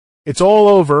It's all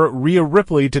over. Rhea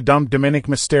Ripley to dump Dominik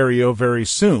Mysterio very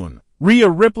soon. Rhea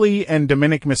Ripley and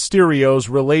Dominik Mysterio's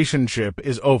relationship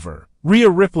is over. Rhea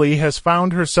Ripley has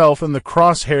found herself in the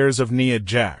crosshairs of Nia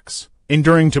Jax,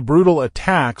 enduring to brutal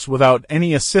attacks without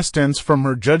any assistance from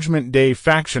her Judgment Day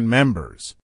faction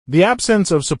members. The absence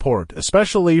of support,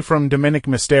 especially from Dominik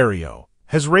Mysterio,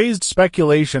 has raised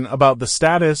speculation about the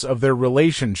status of their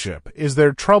relationship. Is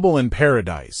there trouble in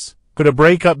paradise? Could a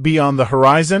breakup be on the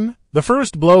horizon? The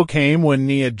first blow came when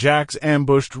Nia Jax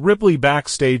ambushed Ripley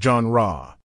backstage on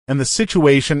Raw, and the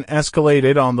situation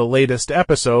escalated on the latest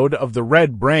episode of the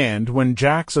Red Brand when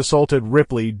Jax assaulted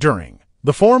Ripley during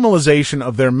the formalization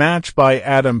of their match by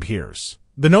Adam Pearce.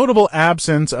 The notable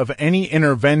absence of any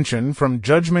intervention from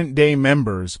Judgment Day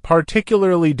members,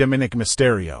 particularly Dominik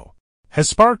Mysterio, has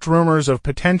sparked rumors of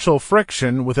potential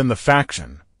friction within the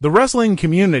faction. The wrestling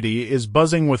community is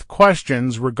buzzing with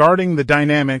questions regarding the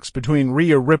dynamics between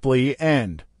Rhea Ripley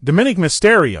and Dominik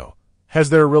Mysterio. Has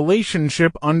their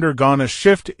relationship undergone a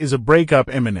shift? Is a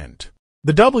breakup imminent?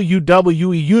 The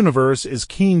WWE Universe is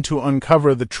keen to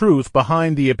uncover the truth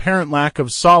behind the apparent lack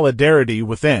of solidarity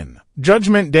within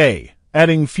Judgment Day,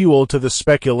 adding fuel to the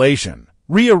speculation.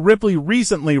 Rhea Ripley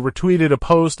recently retweeted a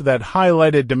post that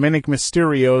highlighted Dominik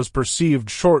Mysterio's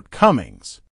perceived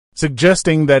shortcomings,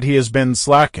 suggesting that he has been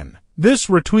slacking. This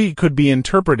retweet could be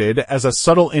interpreted as a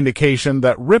subtle indication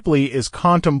that Ripley is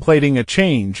contemplating a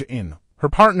change in her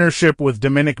partnership with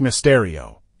Dominik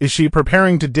Mysterio. Is she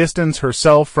preparing to distance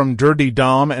herself from Dirty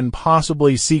Dom and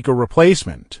possibly seek a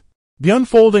replacement? The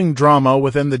unfolding drama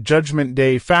within the Judgment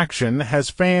Day faction has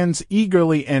fans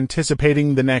eagerly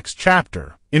anticipating the next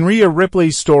chapter in Rhea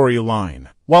Ripley's storyline.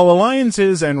 While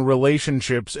alliances and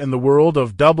relationships in the world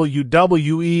of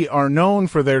WWE are known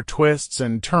for their twists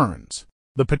and turns,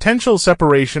 the potential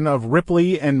separation of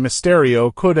Ripley and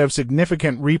Mysterio could have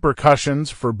significant repercussions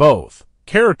for both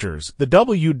characters. The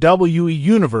WWE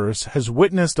Universe has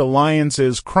witnessed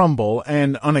alliances crumble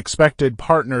and unexpected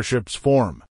partnerships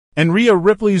form, and Rhea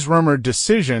Ripley's rumored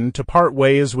decision to part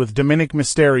ways with Dominik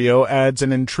Mysterio adds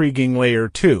an intriguing layer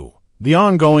to the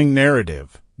ongoing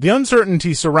narrative. The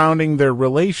uncertainty surrounding their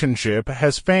relationship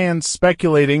has fans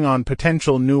speculating on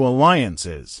potential new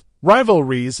alliances,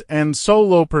 rivalries, and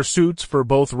solo pursuits for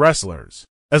both wrestlers.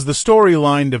 As the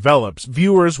storyline develops,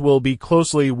 viewers will be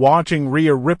closely watching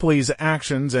Rhea Ripley's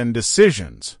actions and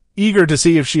decisions, eager to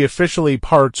see if she officially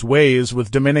parts ways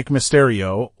with Dominik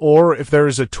Mysterio or if there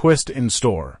is a twist in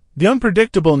store. The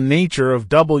unpredictable nature of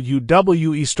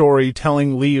WWE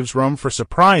storytelling leaves room for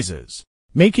surprises,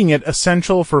 making it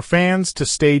essential for fans to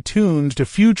stay tuned to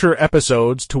future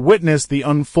episodes to witness the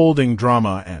unfolding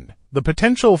drama and the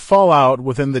potential fallout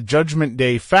within the Judgment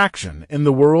Day faction in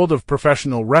the world of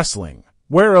professional wrestling,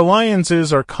 where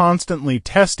alliances are constantly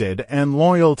tested and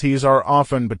loyalties are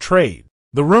often betrayed.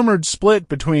 The rumored split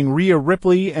between Rhea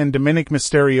Ripley and Dominik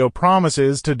Mysterio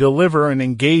promises to deliver an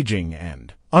engaging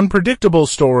and unpredictable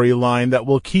storyline that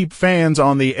will keep fans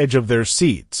on the edge of their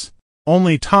seats.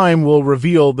 Only time will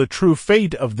reveal the true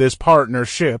fate of this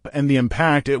partnership and the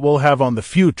impact it will have on the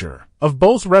future of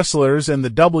both wrestlers in the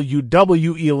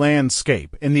WWE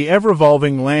landscape. In the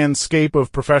ever-evolving landscape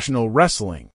of professional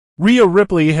wrestling, Rhea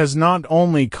Ripley has not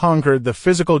only conquered the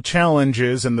physical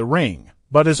challenges in the ring,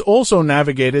 but has also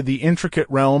navigated the intricate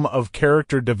realm of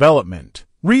character development.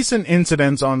 Recent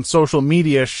incidents on social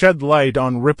media shed light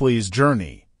on Ripley's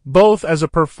journey, both as a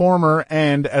performer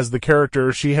and as the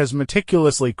character she has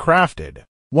meticulously crafted.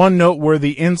 One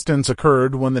noteworthy instance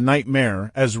occurred when the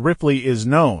Nightmare, as Ripley is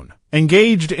known,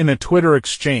 engaged in a Twitter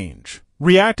exchange,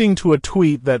 reacting to a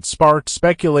tweet that sparked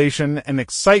speculation and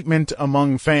excitement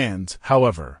among fans.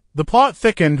 However, the plot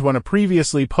thickened when a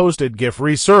previously posted GIF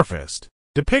resurfaced,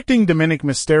 depicting Dominik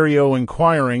Mysterio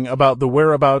inquiring about the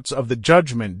whereabouts of the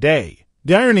Judgment Day.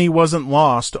 The irony wasn't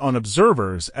lost on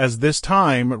observers, as this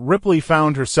time Ripley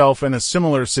found herself in a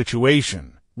similar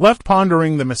situation, left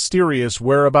pondering the mysterious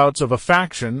whereabouts of a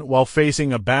faction while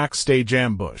facing a backstage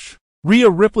ambush. Rhea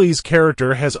Ripley's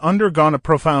character has undergone a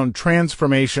profound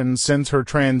transformation since her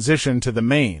transition to the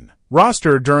main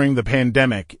roster during the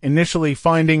pandemic. Initially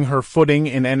finding her footing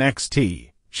in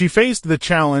NXT, she faced the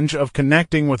challenge of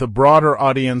connecting with a broader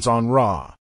audience on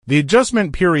Raw. The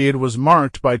adjustment period was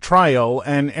marked by trial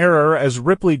and error as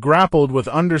Ripley grappled with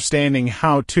understanding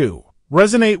how to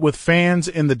resonate with fans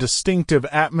in the distinctive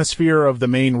atmosphere of the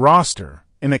main roster.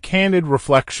 In a candid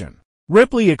reflection,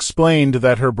 Ripley explained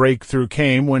that her breakthrough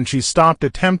came when she stopped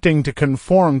attempting to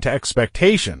conform to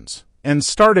expectations and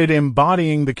started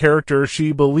embodying the character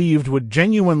she believed would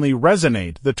genuinely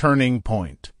resonate. The turning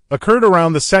point occurred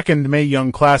around the second Mae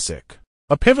Young Classic,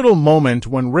 A pivotal moment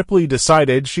when Ripley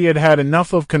decided she had had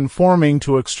enough of conforming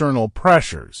to external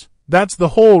pressures. That's the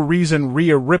whole reason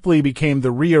Rhea Ripley became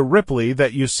the Rhea Ripley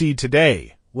that you see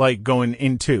today, like going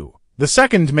into the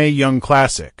second Mae Young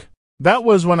Classic. That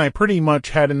was when I pretty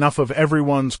much had enough of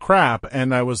everyone's crap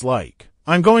and I was like,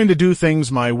 I'm going to do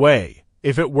things my way.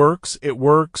 If it works, it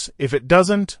works. If it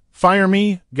doesn't, fire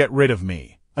me, get rid of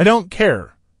me. I don't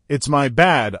care. It's my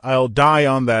bad, I'll die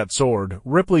on that sword,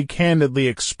 Ripley candidly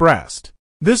expressed.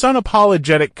 This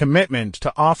unapologetic commitment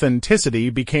to authenticity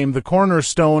became the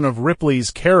cornerstone of Ripley's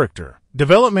character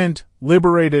development.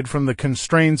 Liberated from the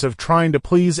constraints of trying to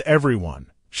please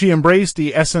everyone, she embraced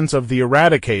the essence of the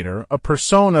Eradicator, a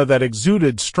persona that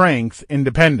exuded strength,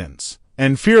 independence,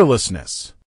 and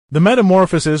fearlessness. The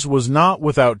metamorphosis was not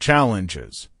without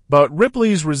challenges, but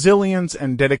Ripley's resilience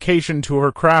and dedication to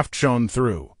her craft shone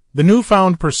through. The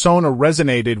newfound persona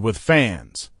resonated with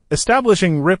fans,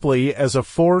 establishing Ripley as a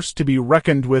force to be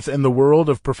reckoned with in the world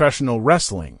of professional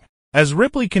wrestling. As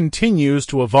Ripley continues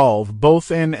to evolve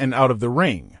both in and out of the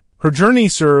ring, her journey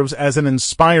serves as an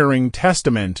inspiring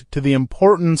testament to the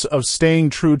importance of staying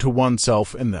true to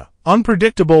oneself in the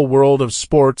unpredictable world of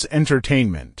sports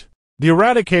entertainment. The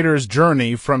Eradicator's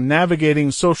journey from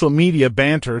navigating social media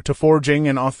banter to forging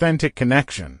an authentic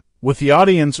connection with the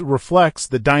audience reflects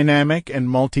the dynamic and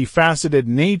multifaceted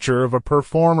nature of a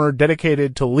performer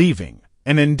dedicated to leaving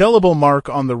an indelible mark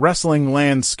on the wrestling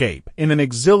landscape. In an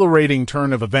exhilarating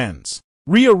turn of events,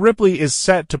 Rhea Ripley is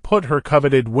set to put her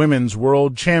coveted Women's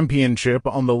World Championship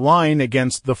on the line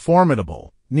against the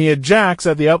formidable Nia Jax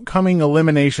at the upcoming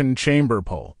Elimination Chamber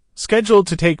poll, scheduled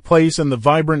to take place in the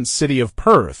vibrant city of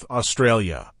Perth,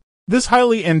 Australia. This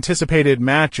highly anticipated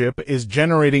matchup is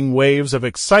generating waves of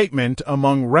excitement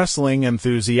among wrestling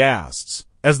enthusiasts,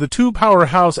 as the two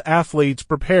powerhouse athletes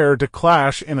prepare to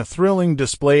clash in a thrilling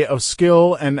display of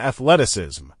skill and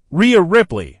athleticism. Rhea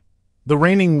Ripley, the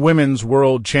reigning Women's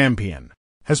World Champion,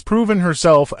 has proven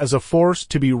herself as a force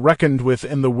to be reckoned with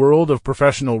in the world of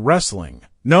professional wrestling,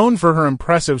 known for her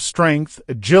impressive strength,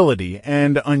 agility,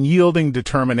 and unyielding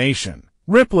determination.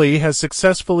 Ripley has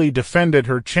successfully defended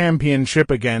her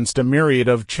championship against a myriad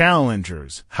of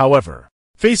challengers. However,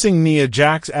 facing Nia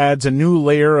Jax adds a new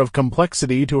layer of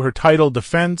complexity to her title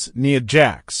defense. Nia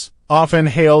Jax, often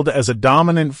hailed as a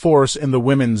dominant force in the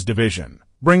women's division,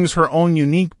 brings her own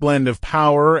unique blend of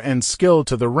power and skill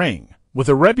to the ring. With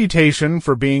a reputation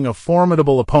for being a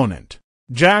formidable opponent,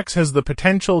 Jax has the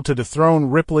potential to dethrone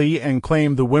Ripley and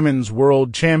claim the Women's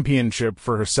World Championship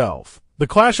for herself. The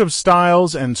clash of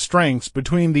styles and strengths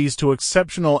between these two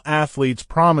exceptional athletes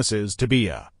promises to be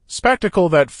a spectacle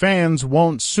that fans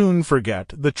won't soon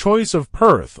forget. The choice of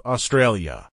Perth,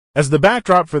 Australia, as the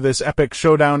backdrop for this epic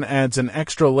showdown adds an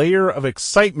extra layer of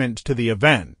excitement to the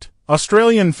event.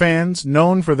 Australian fans,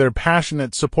 known for their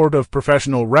passionate support of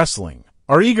professional wrestling,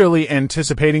 are eagerly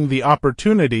anticipating the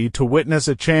opportunity to witness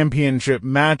a championship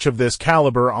match of this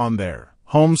caliber on their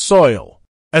home soil.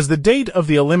 As the date of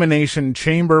the Elimination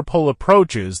Chamber poll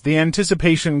approaches, the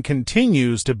anticipation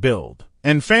continues to build,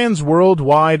 and fans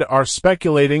worldwide are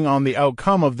speculating on the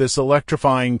outcome of this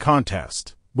electrifying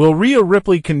contest. Will Rhea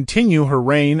Ripley continue her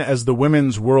reign as the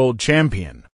Women's World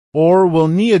Champion, or will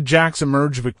Nia Jax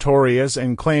emerge victorious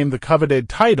and claim the coveted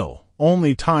title?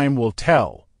 Only time will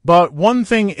tell. But one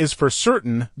thing is for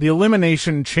certain, the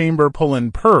Elimination Chamber poll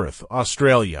in Perth,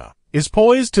 Australia, is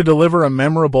poised to deliver a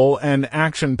memorable and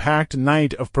action-packed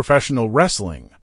night of professional wrestling.